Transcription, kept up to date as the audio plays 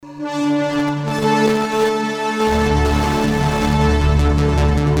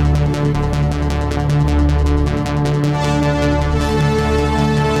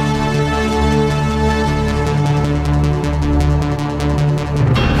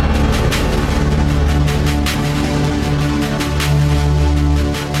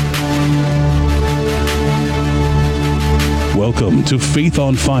Welcome to Faith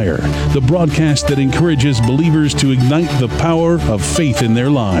on Fire, the broadcast that encourages believers to ignite the power of faith in their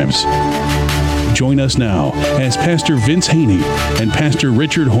lives. Join us now as Pastor Vince Haynie and Pastor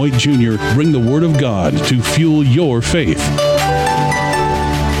Richard Hoyt Jr. bring the Word of God to fuel your faith.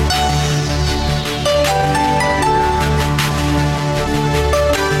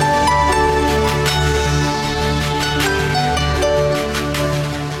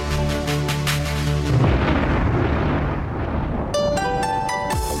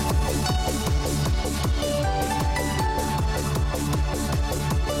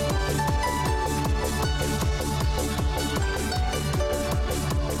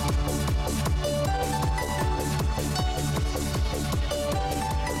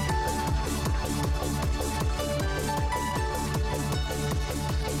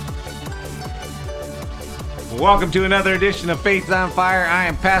 Welcome to another edition of Faith on Fire. I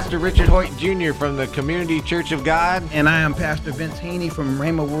am Pastor Richard Hoyt Jr. from the Community Church of God. And I am Pastor Vince Haynie from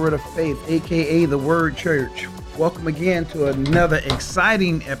Rhema Word of Faith, a.k.a. The Word Church. Welcome again to another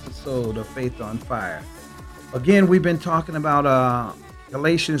exciting episode of Faith on Fire. Again, we've been talking about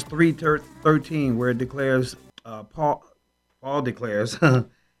Galatians 3:13, where it declares, Paul declares,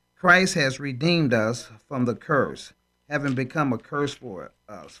 Christ has redeemed us from the curse, having become a curse for us.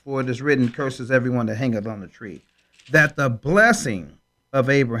 For it is written, curses everyone that hangeth on the tree, that the blessing of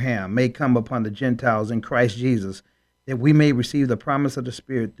Abraham may come upon the Gentiles in Christ Jesus, that we may receive the promise of the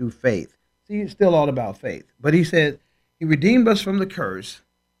Spirit through faith. See, it's still all about faith. But he said, he redeemed us from the curse,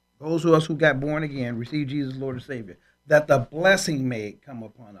 those of us who got born again, received Jesus, Lord and Savior, that the blessing may come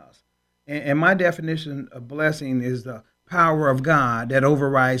upon us. And my definition of blessing is the power of God that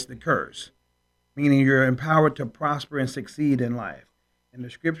overrides the curse, meaning you're empowered to prosper and succeed in life. And the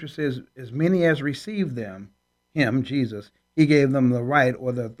scripture says, as many as received him, Jesus, he gave them the right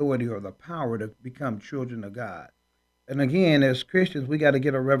or the authority or the power to become children of God. And again, as Christians, we got to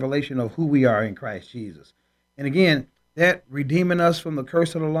get a revelation of who we are in Christ Jesus. And again, that redeeming us from the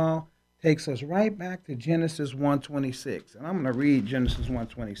curse of the law takes us right back to Genesis 1:26. And I'm going to read Genesis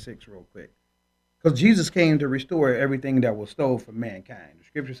 1:26 real quick. Because Jesus came to restore everything that was stolen from mankind. The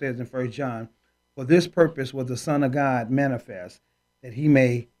scripture says in 1 John, for this purpose was the Son of God manifest, that he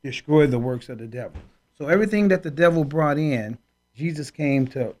may destroy the works of the devil. So everything that the devil brought in, Jesus came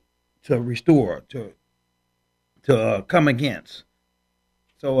to restore, to come against.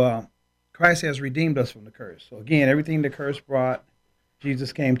 So Christ has redeemed us from the curse. So again, everything the curse brought,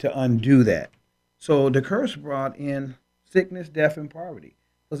 Jesus came to undo that. So the curse brought in sickness, death, and poverty.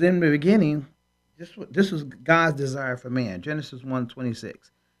 Because in the beginning, this was God's desire for man. Genesis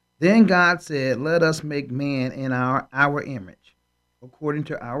 1:26. Then God said, let us make man in our image, according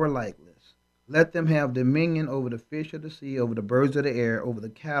to our likeness. Let them have dominion over the fish of the sea, over the birds of the air, over the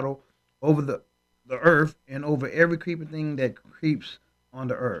cattle, over the earth, and over every creeping thing that creeps on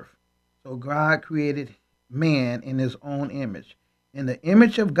the earth. So God created man in his own image. In the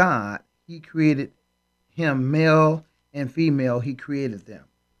image of God, he created him, male and female, he created them.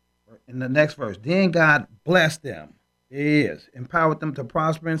 In the next verse, then God blessed them. There he is. Empowered them to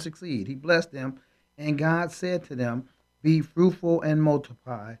prosper and succeed. He blessed them, and God said to them, be fruitful and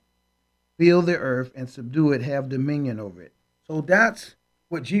multiply, fill the earth and subdue it, have dominion over it. So that's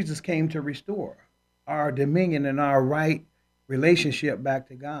what Jesus came to restore, our dominion and our right relationship back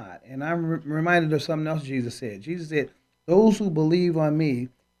to God. And I'm reminded of something else Jesus said. Jesus said, those who believe on me,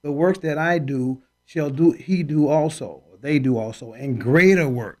 the works that I do, shall do he do also, or they do also, and greater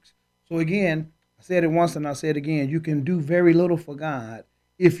works. So again, I said it once and I'll say it again, you can do very little for God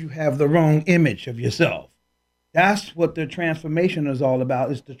if you have the wrong image of yourself. That's what the transformation is all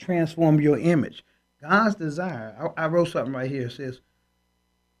about, is to transform your image. God's desire, I wrote something right here, it says,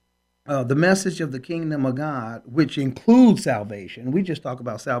 the message of the kingdom of God, which includes salvation. We just talk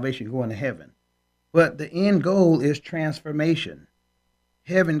about salvation, going to heaven. But the end goal is transformation,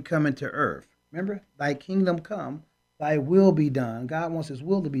 heaven coming to earth. Remember, thy kingdom come, thy will be done. God wants his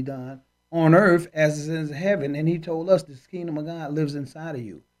will to be done on earth as it is in heaven. And he told us this kingdom of God lives inside of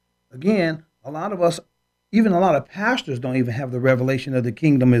you. Again, a lot of us, even a lot of pastors don't even have the revelation of the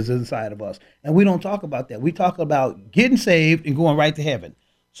kingdom is inside of us. And we don't talk about that. We talk about getting saved and going right to heaven.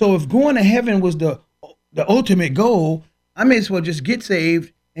 So if going to heaven was the ultimate goal, I may as well just get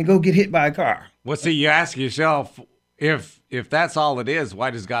saved and go get hit by a car. Well, see, you ask yourself, if that's all it is,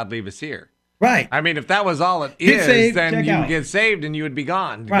 why does God leave us here? Right. I mean, if that was all it is, saved, then you out. would get saved and you would be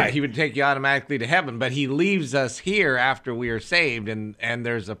gone. Right. He would take you automatically to heaven. But he leaves us here after we are saved, and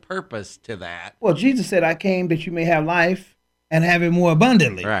there's a purpose to that. Well, Jesus said, I came that you may have life and have it more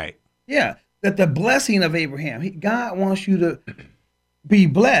abundantly. Right. Yeah. That the blessing of Abraham, God wants you to be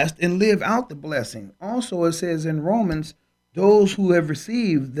blessed and live out the blessing. Also, it says in Romans those who have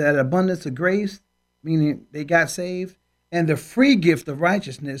received that abundance of grace, meaning they got saved, and the free gift of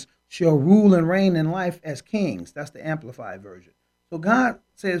righteousness shall rule and reign in life as kings. That's the Amplified version. So God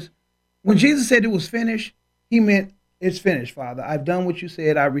says, when Jesus said it was finished, he meant it's finished, Father. I've done what you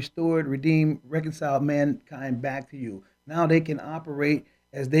said. I restored, redeemed, reconciled mankind back to you. Now they can operate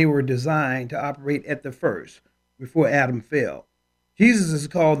as they were designed to operate at the first, before Adam fell. Jesus is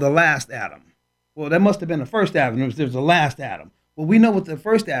called the last Adam. Well, that must have been the first Adam. There's the last Adam. Well, we know what the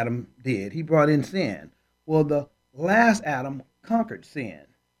first Adam did. He brought in sin. Well, the last Adam conquered sin,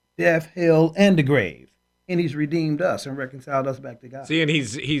 death, hell, and the grave. And he's redeemed us and reconciled us back to God. See, and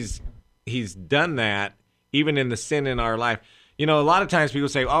he's done that even in the sin in our life. You know, a lot of times people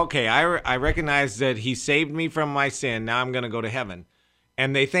say, okay, I recognize that he saved me from my sin. Now I'm going to go to heaven.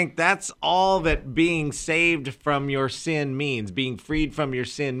 And they think that's all that being saved from your sin means, being freed from your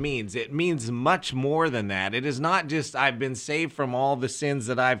sin means. It means much more than that. It is not just I've been saved from all the sins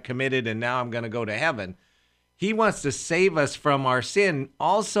that I've committed and now I'm going to go to heaven. He wants to save us from our sin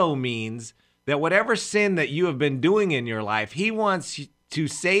also means that whatever sin that you have been doing in your life, he wants to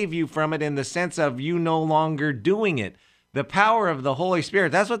save you from it in the sense of you no longer doing it. The power of the Holy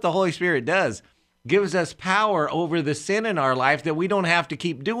Spirit, that's what the Holy Spirit does. Gives us power over the sin in our life that we don't have to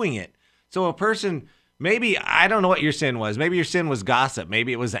keep doing it. So a person, maybe, I don't know what your sin was. Maybe your sin was gossip.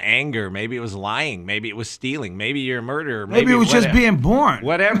 Maybe it was anger. Maybe it was lying. Maybe it was stealing. Maybe you're a murderer. Maybe it was just being born.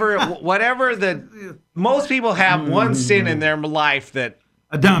 Whatever the, most people have one sin in their life that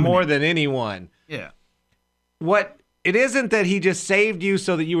more than anyone. Yeah. It isn't that he just saved you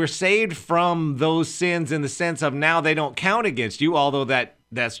so that you were saved from those sins in the sense of now they don't count against you, although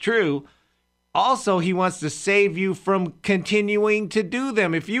that's true. Also, he wants to save you from continuing to do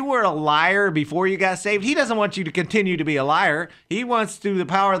them. If you were a liar before you got saved, he doesn't want you to continue to be a liar. He wants, through the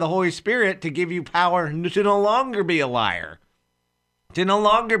power of the Holy Spirit, to give you power to no longer be a liar, to no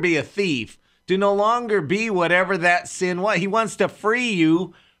longer be a thief, to no longer be whatever that sin was. He wants to free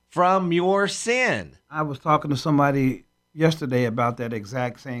you from your sin. I was talking to somebody yesterday about that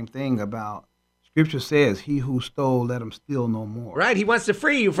exact same thing about Scripture says, he who stole, let him steal no more. Right. He wants to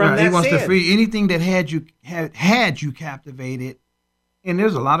free you from that sin. He wants to free anything that had you captivated. And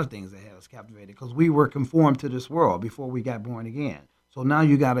there's a lot of things that had us captivated because we were conformed to this world before we got born again. So now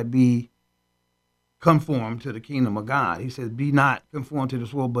you got to be conformed to the kingdom of God. He says, be not conformed to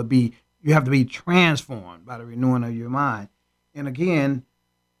this world, but you have to be transformed by the renewing of your mind. And again,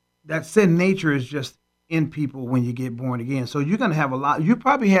 that sin nature is just in people when you get born again. So you're going to have a lot. You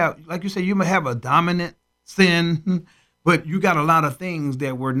probably have, like you said, you might have a dominant sin, but you got a lot of things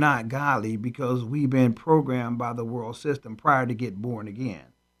that were not godly because we've been programmed by the world system prior to get born again.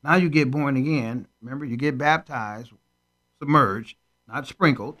 Now you get born again. Remember, you get baptized, submerged, not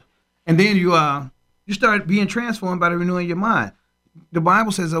sprinkled, and then you start being transformed by the renewing of your mind. The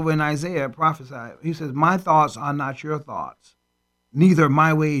Bible says over in Isaiah, prophesied, he says, my thoughts are not your thoughts, neither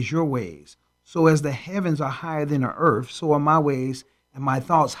my ways your ways. So as the heavens are higher than the earth, so are my ways and my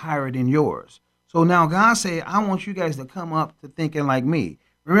thoughts higher than yours. So now God said, I want you guys to come up to thinking like me.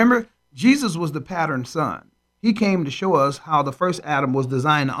 Remember, Jesus was the pattern son. He came to show us how the first Adam was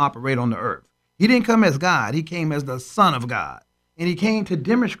designed to operate on the earth. He didn't come as God. He came as the Son of God. And he came to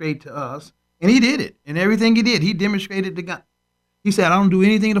demonstrate to us, and he did it. And everything he did, he demonstrated to God. He said, I don't do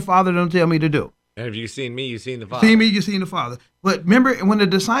anything the Father don't tell me to do. And if you've seen me, you've seen the Father. Seen me, you've seen the Father. But remember, when the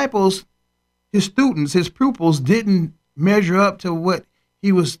disciples, his students, his pupils didn't measure up to what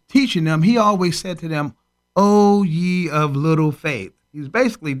he was teaching them, he always said to them, "O ye of little faith." He was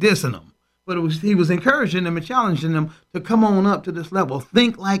basically dissing them. But he was encouraging them and challenging them to come on up to this level.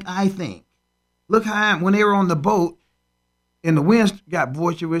 Think like I think. Look how when they were on the boat and the winds got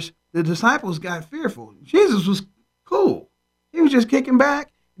boisterous, the disciples got fearful. Jesus was cool. He was just kicking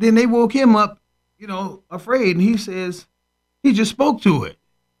back. Then they woke him up, afraid. And he says, he just spoke to it.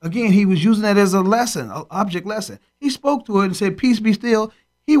 Again, he was using that as a lesson, an object lesson. He spoke to it and said, peace be still.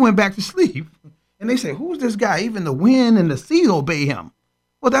 He went back to sleep. And they say, who's this guy? Even the wind and the sea obey him.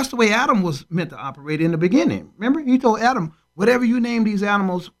 Well, that's the way Adam was meant to operate in the beginning. Remember, he told Adam, whatever you name these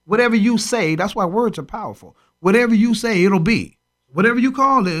animals, whatever you say, that's why words are powerful. Whatever you say, it'll be. Whatever you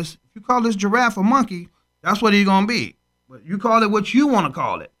call this, if you call this giraffe a monkey, that's what he's going to be. But you call it what you want to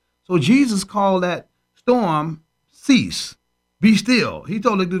call it. So Jesus called that storm, cease, be still. He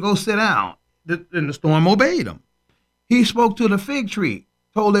told it to go sit down, and the storm obeyed him. He spoke to the fig tree,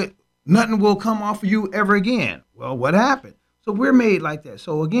 told it, nothing will come off of you ever again. Well, what happened? So we're made like that.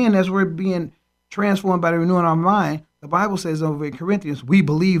 So again, as we're being transformed by the renewing of our mind, the Bible says over in Corinthians, we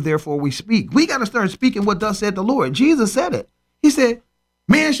believe, therefore we speak. We got to start speaking what thus said the Lord. Jesus said it. He said,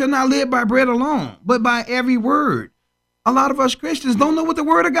 man shall not live by bread alone, but by every word A lot of us Christians don't know what the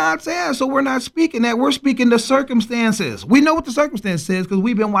Word of God says, so we're not speaking that. We're speaking the circumstances. We know what the circumstance says because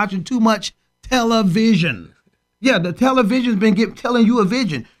we've been watching too much television. Yeah, the television's been telling you a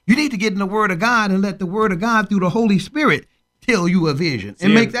vision. You need to get in the Word of God and let the Word of God through the Holy Spirit tell you a vision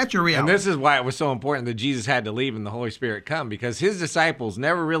and make that your reality. And this is why it was so important that Jesus had to leave and the Holy Spirit come, because his disciples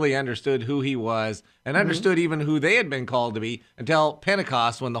never really understood who he was and understood even who they had been called to be until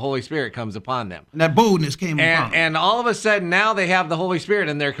Pentecost, when the Holy Spirit comes upon them. And that boldness came upon them. And all of a sudden now they have the Holy Spirit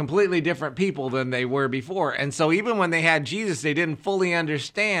and they're completely different people than they were before. And so even when they had Jesus, they didn't fully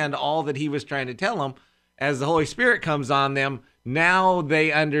understand all that he was trying to tell them. As the Holy Spirit comes on them, now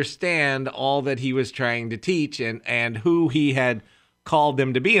they understand all that he was trying to teach and who he had called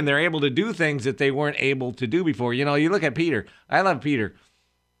them to be. And they're able to do things that they weren't able to do before. You know, you look at Peter. I love Peter.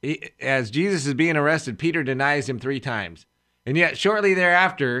 As Jesus is being arrested, Peter denies him 3 times. And yet shortly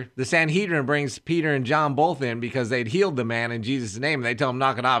thereafter, the Sanhedrin brings Peter and John both in because they'd healed the man in Jesus' name. And they tell him,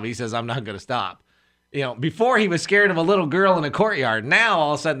 knock it off. He says, I'm not going to stop. You know, before he was scared of a little girl in a courtyard. Now,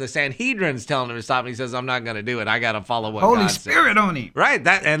 all of a sudden, the Sanhedrin's telling him to stop. And he says, I'm not going to do it. I got to follow what Holy God Spirit says. on him. Right.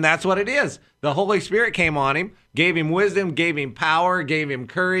 That's what it is. The Holy Spirit came on him, gave him wisdom, gave him power, gave him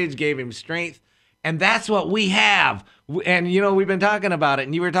courage, gave him strength. And that's what we have. And, you know, we've been talking about it,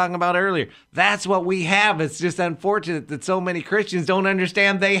 and you were talking about it earlier. That's what we have. It's just unfortunate that so many Christians don't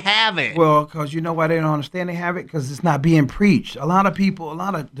understand they have it. Well, because you know why they don't understand they have it? Because it's not being preached. A lot of people, a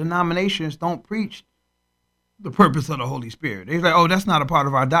lot of denominations don't preach the purpose of the Holy Spirit. They're like, oh, that's not a part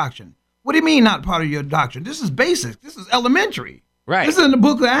of our doctrine. What do you mean not part of your doctrine? This is basic. This is elementary. Right. This is in the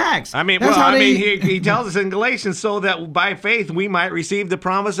book of Acts. I mean, he tells us in Galatians, so that by faith we might receive the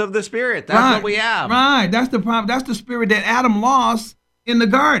promise of the Spirit. That's what we have. Right. That's the spirit that Adam lost in the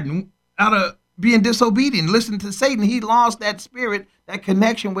garden out of being disobedient, listening to Satan. He lost that spirit, that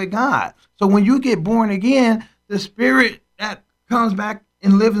connection with God. So when you get born again, the spirit that comes back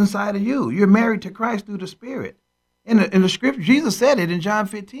and lives inside of you. You're married to Christ through the Spirit. In the scripture, Jesus said it in John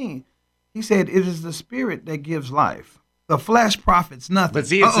 15. He said, it is the Spirit that gives life. The flesh profits nothing. But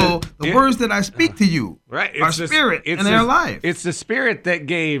see, the words that I speak to you are spirit and their life. It's the Spirit that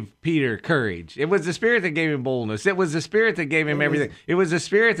gave Peter courage. It was the Spirit that gave him boldness. It was the Spirit that gave him everything. It was the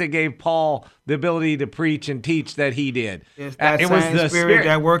Spirit that gave Paul the ability to preach and teach that he did. It's that same spirit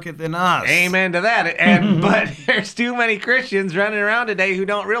that worketh in us. Amen to that. And but there's too many Christians running around today who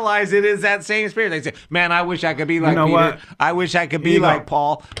don't realize it is that same Spirit. They say, man, I wish I could be like Peter. What? I wish I could be like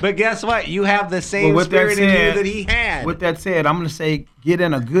Paul. But guess what? You have the same Spirit in you that he had. With that said, I'm going to say get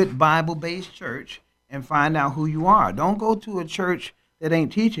in a good Bible-based church and find out who you are. Don't go to a church that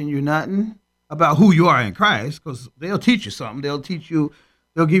ain't teaching you nothing about who you are in Christ, because they'll teach you something. They'll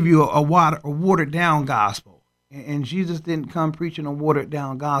give you a watered-down gospel. And Jesus didn't come preaching a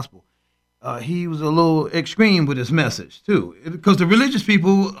watered-down gospel. He was a little extreme with his message, too, because the religious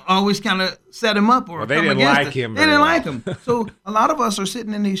people always kind of set him up or they come didn't against like him. him. They didn't like him. So a lot of us are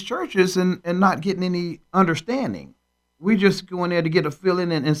sitting in these churches and not getting any understanding. We just go in there to get a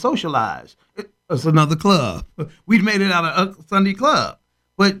feeling and socialize. It's another club. We've made it out of a Sunday club.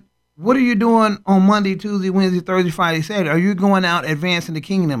 But what are you doing on Monday, Tuesday, Wednesday, Thursday, Friday, Saturday? Are you going out advancing the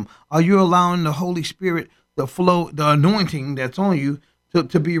kingdom? Are you allowing the Holy Spirit, the flow, the anointing that's on you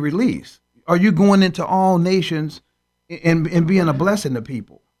to be released? Are you going into all nations and being a blessing to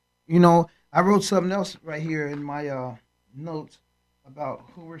people? You know, I wrote something else right here in my notes about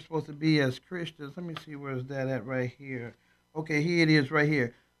who we're supposed to be as Christians. Let me see, where's that at right here? Okay, here it is right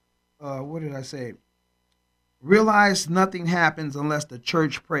here. What did I say? Realize nothing happens unless the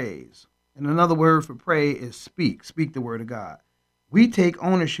church prays. And another word for pray is speak. Speak the word of God. We take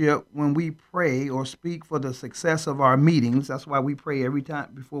ownership when we pray or speak for the success of our meetings. That's why we pray every time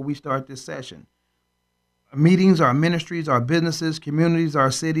before we start this session. Our meetings, our ministries, our businesses, communities,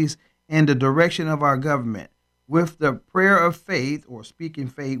 our cities, and the direction of our government. With the prayer of faith or speaking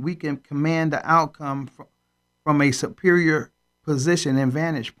faith, we can command the outcome from a superior position and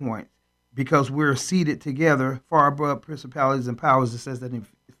vantage point because we're seated together far above principalities and powers. It says that in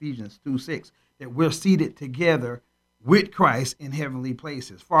Ephesians 2:6, that we're seated together with Christ in heavenly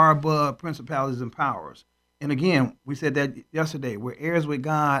places, far above principalities and powers. And again, we said that yesterday, we're heirs with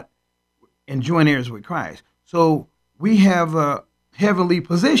God and joint heirs with Christ. So we have a heavenly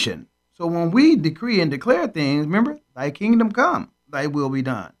position. So when we decree and declare things, remember, thy kingdom come, thy will be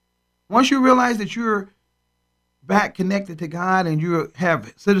done. Once you realize that you're back connected to God and you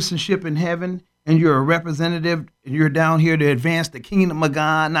have citizenship in heaven and you're a representative and you're down here to advance the kingdom of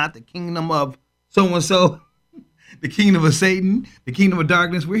God, not the kingdom of so-and-so, the kingdom of Satan, the kingdom of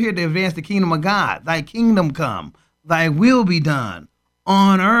darkness. We're here to advance the kingdom of God. Thy kingdom come, thy will be done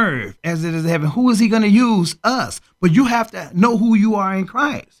on earth as it is in heaven. Who is he going to use? Us. But you have to know who you are in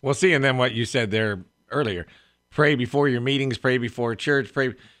Christ. Well, see, and then what you said there earlier, pray before your meetings, pray before church,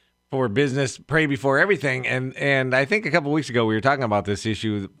 pray for business, pray before everything. And I think a couple of weeks ago we were talking about this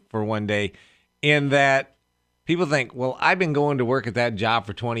issue for one day, in that people think, well, I've been going to work at that job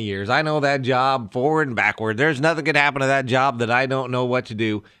for 20 years. I know that job forward and backward. There's nothing could happen to that job that I don't know what to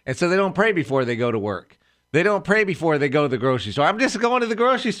do. And so they don't pray before they go to work. They don't pray before they go to the grocery store. I'm just going to the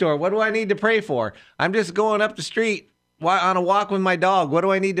grocery store. What do I need to pray for? I'm just going up the street on a walk with my dog. What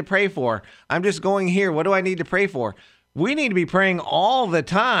do I need to pray for? I'm just going here. What do I need to pray for? We need to be praying all the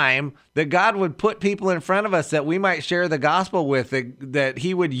time that God would put people in front of us that we might share the gospel with, that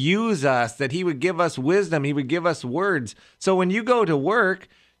he would use us, that he would give us wisdom, he would give us words. So when you go to work,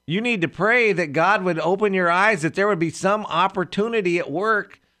 you need to pray that God would open your eyes, that there would be some opportunity at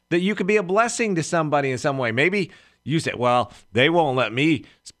work that you could be a blessing to somebody in some way. Maybe you say, well, they won't let me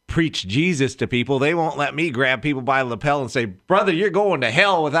preach Jesus to people. They won't let me grab people by the lapel and say, brother, you're going to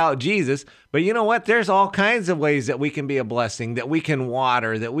hell without Jesus. But you know what? There's all kinds of ways that we can be a blessing, that we can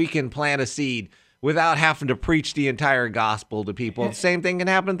water, that we can plant a seed without having to preach the entire gospel to people. The same thing can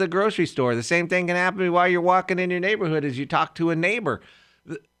happen at the grocery store. The same thing can happen while you're walking in your neighborhood as you talk to a neighbor.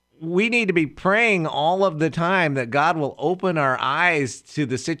 We need to be praying all of the time that God will open our eyes to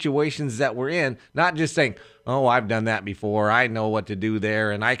the situations that we're in, not just saying, oh, I've done that before. I know what to do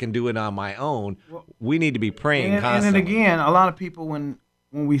there, and I can do it on my own. We need to be praying constantly. And again, a lot of people, when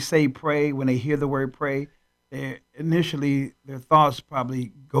we say pray, when they hear the word pray, initially their thoughts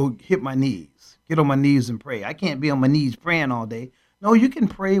probably go hit my knees, get on my knees and pray. I can't be on my knees praying all day. No, you can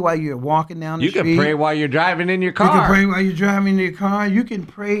pray while you're walking down the street. You can pray while you're driving in your car. You can pray while you're driving in your car. You can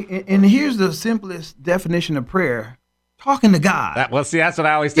pray. And here's the simplest definition of prayer: talking to God. That's what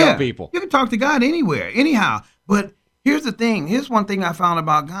I always tell people. You can talk to God anywhere, anyhow. But here's the thing. Here's one thing I found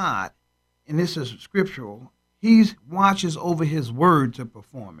about God, and this is scriptural. He watches over his word to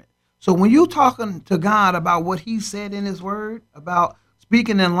perform it. So when you're talking to God about what he said in his word, about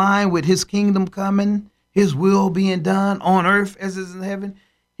speaking in line with his kingdom coming, his will being done on earth as is in heaven,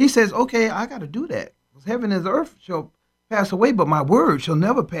 he says, okay, I got to do that. Because heaven and earth shall pass away, but my word shall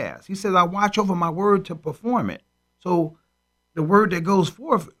never pass. He says, I watch over my word to perform it. So the word that goes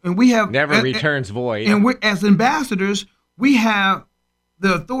forth, and we have... never returns void. And as ambassadors, we have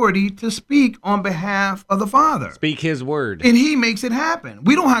the authority to speak on behalf of the Father. Speak his word. And he makes it happen.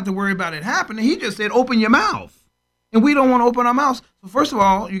 We don't have to worry about it happening. He just said, open your mouth. And we don't want to open our mouths. So first of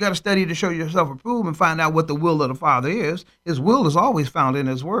all, you got to study to show yourself approved and find out what the will of the Father is. His will is always found in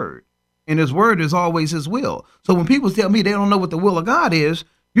his word. And his word is always his will. So when people tell me they don't know what the will of God is,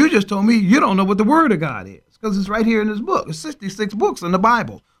 you just told me you don't know what the word of God is. Because it's right here in this book. It's 66 books in the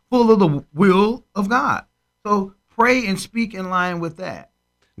Bible full of the will of God. So pray and speak in line with that.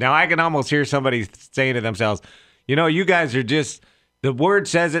 Now, I can almost hear somebody saying to themselves, you know, you guys are just, the word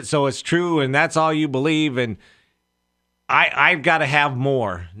says it, so it's true, and that's all you believe, and I've got to have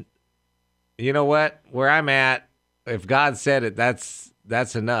more. You know what? Where I'm at, if God said it, that's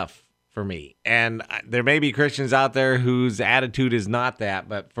enough for me. And there may be Christians out there whose attitude is not that,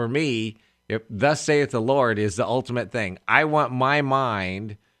 but for me, if thus saith the Lord is the ultimate thing. I want my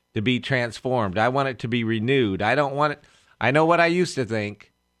mind to be transformed. I want it to be renewed. I don't want it. I know what I used to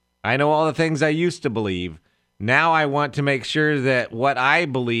think. I know all the things I used to believe. Now I want to make sure that what I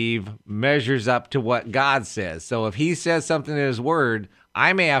believe measures up to what God says. So if he says something in his word,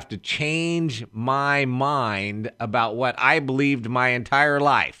 I may have to change my mind about what I believed my entire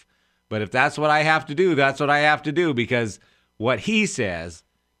life. But if that's what I have to do, that's what I have to do, because what he says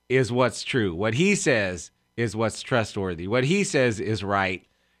is what's true. What he says is what's trustworthy. What he says is right.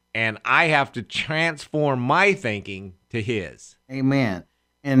 And I have to transform my thinking to his. Amen.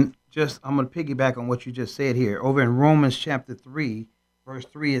 And I'm going to piggyback on what you just said here. Over in Romans chapter 3, verse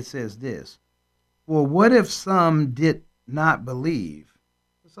 3, it says this: for what if some did not believe?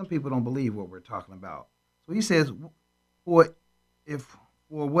 Some people don't believe what we're talking about. So he says, for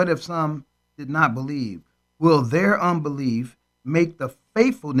what if some did not believe? Will their unbelief make the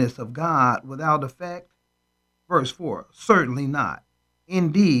faithfulness of God without effect? Verse 4, certainly not.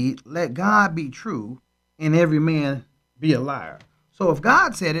 Indeed, let God be true and every man be a liar. So if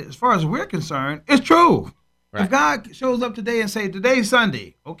God said it, as far as we're concerned, it's true. Right. If God shows up today and say, today's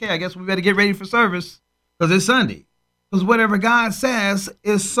Sunday, okay, I guess we better get ready for service because it's Sunday. Because whatever God says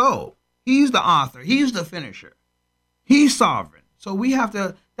is so. He's the author. He's the finisher. He's sovereign. So we have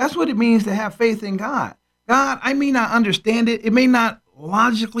to, that's what it means to have faith in God. God, I may not understand it. It may not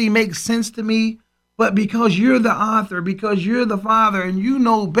logically make sense to me, but because you're the author, because you're the Father and you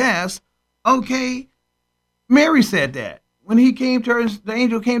know best, okay, Mary said that. when he came to her, the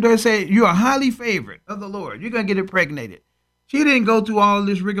angel came to her and said, "You are highly favored of the Lord. You're going to get impregnated." She didn't go through all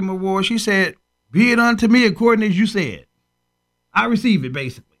this rigmarole. She said, "Be it unto me according as you said." I receive it,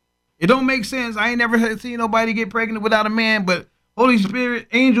 basically. It don't make sense. I ain't never seen nobody get pregnant without a man, but Holy Spirit,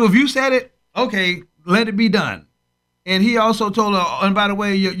 angel, if you said it, okay, let it be done. And he also told her, and by the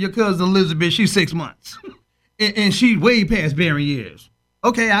way, your cousin Elizabeth, she's 6 months. and she's way past bearing years.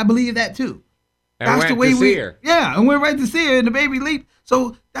 Okay, I believe that too. And that's the way we see her. Yeah, and went right to see her, and the baby leaped.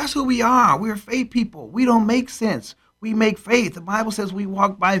 So that's who we are. We're faith people. We don't make sense. We make faith. The Bible says we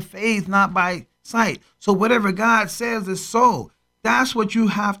walk by faith, not by sight. So whatever God says is so. That's what you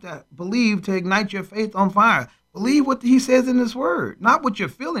have to believe to ignite your faith on fire. Believe what he says in his word, not what your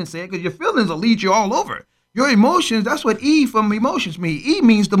feelings say, because your feelings will lead you all over. Your emotions, that's what E from emotions means. E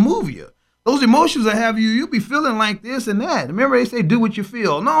means to move you. Those emotions that have you'll be feeling like this and that. Remember they say do what you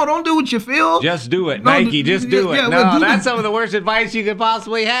feel. No, don't do what you feel. Just do it, no, Nike, just do it. Yeah, no, that's some of the worst advice you could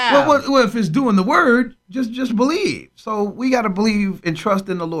possibly have. Well, if it's doing the word, just believe. So we got to believe and trust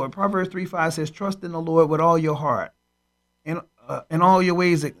in the Lord. Proverbs 3:5 says, trust in the Lord with all your heart. And in all your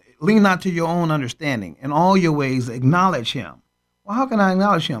ways, lean not to your own understanding. In all your ways, acknowledge him. Well, how can I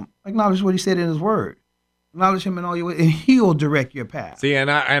acknowledge him? Acknowledge what he said in his word. Acknowledge him in all your ways, and he'll direct your path. See, and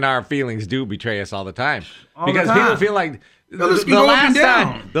our feelings do betray us all the time. Because people feel like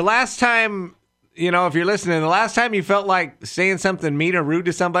the last time, you know, if you're listening, the last time you felt like saying something mean or rude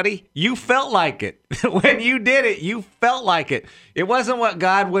to somebody, you felt like it. When you did it, you felt like it. It wasn't what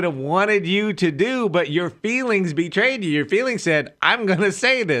God would have wanted you to do, but your feelings betrayed you. Your feelings said, I'm going to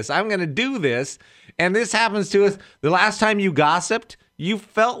say this. I'm going to do this. And this happens to us. The last time you gossiped, you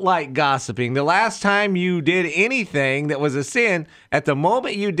felt like gossiping. The last time you did anything that was a sin, at the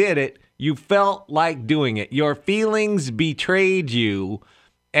moment you did it, you felt like doing it. Your feelings betrayed you.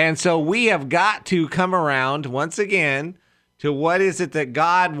 And so we have got to come around once again to what is it that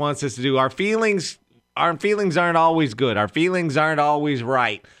God wants us to do. Our feelings aren't always good. Our feelings aren't always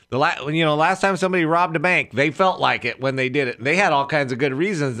right. Last time somebody robbed a bank, they felt like it when they did it. They had all kinds of good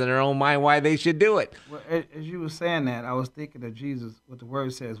reasons in their own mind why they should do it. Well, as you were saying that, I was thinking of Jesus, what the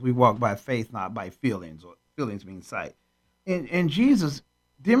word says, we walk by faith, not by feelings, or feelings mean sight. And Jesus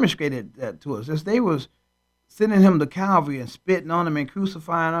demonstrated that to us. As they was sending him to Calvary and spitting on him and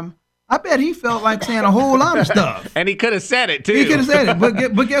crucifying him, I bet he felt like saying a whole lot of stuff. And he could have said it, too. He could have said it.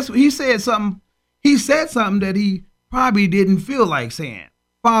 But guess what? He said something that he probably didn't feel like saying.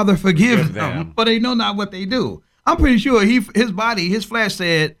 Father, forgive them, for they know not what they do. I'm pretty sure his flesh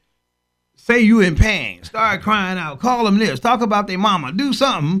said, say you in pain, start crying out, call them this, talk about their mama, do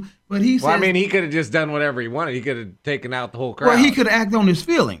something. But he said, he could have just done whatever he wanted. He could have taken out the whole crowd. Well, he could have acted on his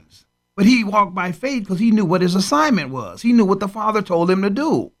feelings. But he walked by faith because he knew what his assignment was. He knew what the Father told him to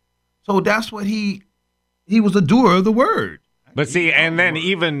do. So that's what he was a doer of the word. But see, and then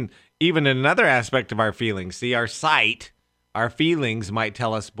even another aspect of our feelings, see, our sight, our feelings might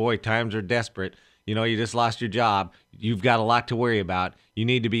tell us, boy, times are desperate. You know, you just lost your job. You've got a lot to worry about. You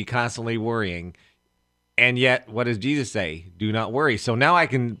need to be constantly worrying. And yet, what does Jesus say? Do not worry. So now I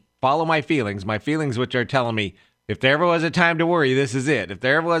can follow my feelings which are telling me, if there ever was a time to worry, this is it. If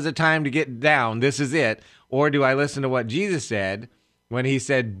there ever was a time to get down, this is it. Or do I listen to what Jesus said when he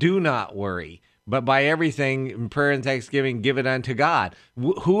said, do not worry, but by everything in prayer and thanksgiving, give it unto God?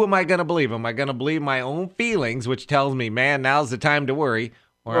 Who am I going to believe? Am I going to believe my own feelings, which tells me, man, now's the time to worry?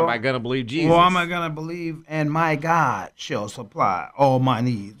 Or am I going to believe Jesus? Or am I going to believe, and my God shall supply all my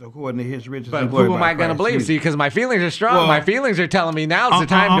needs according to his riches and glory? But who am I going to believe? Jesus. See, because my feelings are strong. Well, my feelings are telling me now's the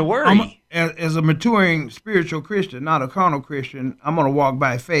time to worry. As a maturing spiritual Christian, not a carnal Christian, I'm going to walk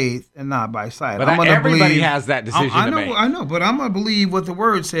by faith and not by sight. But everybody has that decision to make. I know, but I'm going to believe what the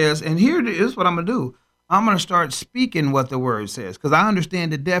word says. And here is what I'm going to do. I'm going to start speaking what the word says, because I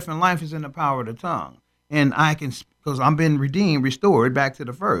understand that death and life is in the power of the tongue. And I can, because I'm been redeemed, restored back to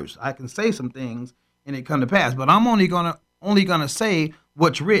the first. I can say some things and it come to pass. But I'm only gonna say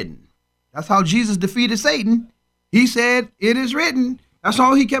what's written. That's how Jesus defeated Satan. He said, "It is written." That's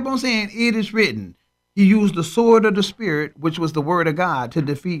all he kept on saying. It is written. He used the sword of the Spirit, which was the word of God, to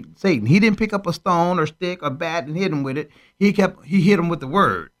defeat Satan. He didn't pick up a stone or stick or bat and hit him with it. He hit him with the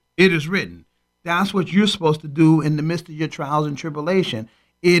word. It is written. That's what you're supposed to do in the midst of your trials and tribulation.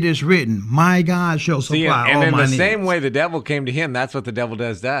 It is written, my God shall supply all my needs. And in the same way the devil came to him, that's what the devil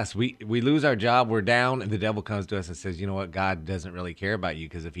does to us. We lose our job, we're down, and the devil comes to us and says, you know what, God doesn't really care about you,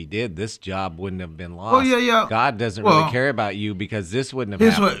 because if he did, this job wouldn't have been lost. Oh, yeah. God doesn't really care about you because this wouldn't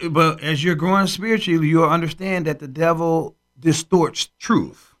have happened. But as you're growing spiritually, you'll understand that the devil distorts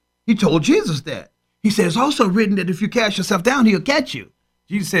truth. He told Jesus that. He says, it's also written that if you cast yourself down, he'll catch you.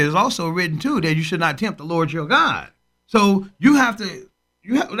 Jesus says, it's also written, too, that you should not tempt the Lord your God. So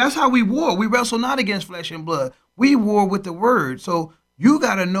that's how we war. We wrestle not against flesh and blood. We war with the word. So you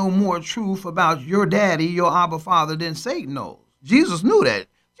got to know more truth about your daddy, your Abba Father, than Satan knows. Jesus knew that.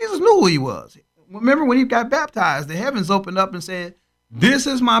 Jesus knew who he was. Remember when he got baptized, the heavens opened up and said, "This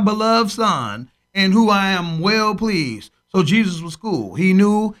is my beloved son in who I am well pleased." So Jesus was cool. He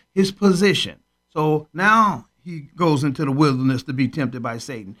knew his position. So now he goes into the wilderness to be tempted by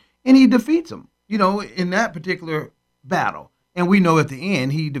Satan, and he defeats him, in that particular battle. And we know at the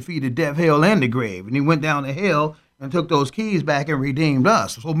end, he defeated death, hell, and the grave. And he went down to hell and took those keys back and redeemed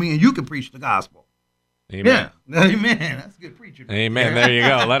us. So me and you can preach the gospel. Amen. Yeah. Amen. That's a good preacher. Amen. There you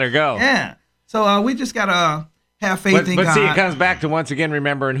go. Let her go. Yeah. So we just got to have faith in God. But see, it comes back to, once again,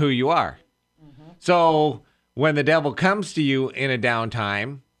 remembering who you are. Mm-hmm. So when the devil comes to you in a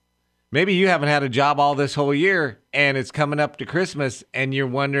downtime, maybe you haven't had a job all this whole year, and it's coming up to Christmas, and you're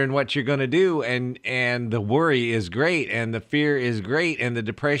wondering what you're going to do, and the worry is great, and the fear is great, and the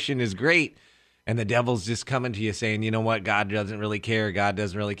depression is great, and the devil's just coming to you saying, you know what, God doesn't really care, God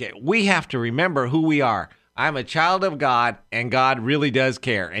doesn't really care. We have to remember who we are. I'm a child of God, and God really does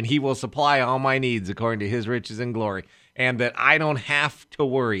care, and he will supply all my needs according to his riches and glory, and that I don't have to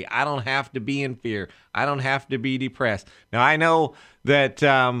worry. I don't have to be in fear. I don't have to be depressed. Now, I know that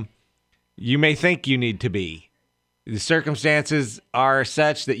you may think you need to be. The circumstances are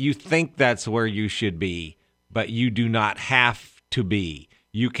such that you think that's where you should be, but you do not have to be.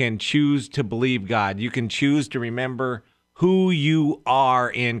 You can choose to believe God. You can choose to remember who you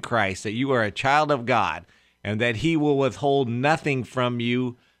are in Christ, that you are a child of God, and that he will withhold nothing from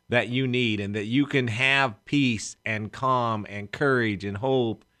you that you need, and that you can have peace and calm and courage and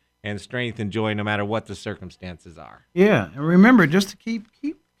hope and strength and joy no matter what the circumstances are. Yeah, and remember just to keep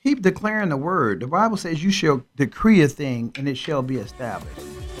declaring the word. The Bible says you shall decree a thing and it shall be established.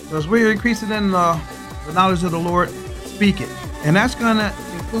 So as we're increasing in the knowledge of the Lord, speak it. And that's going to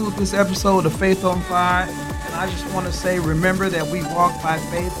conclude this episode of Faith on Fire. And I just want to say, remember that we walk by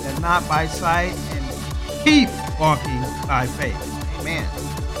faith and not by sight, and keep walking by faith. Amen.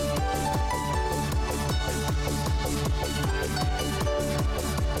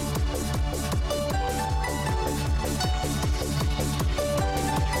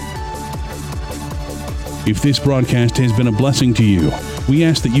 If this broadcast has been a blessing to you, we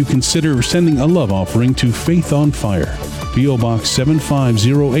ask that you consider sending a love offering to Faith on Fire, P.O. Box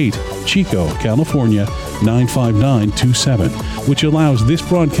 7508, Chico, California 95927, which allows this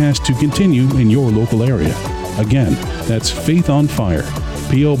broadcast to continue in your local area. Again, that's Faith on Fire,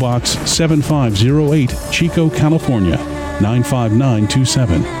 P.O. Box 7508, Chico, California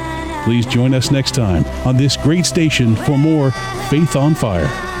 95927. Please join us next time on this great station for more Faith on Fire.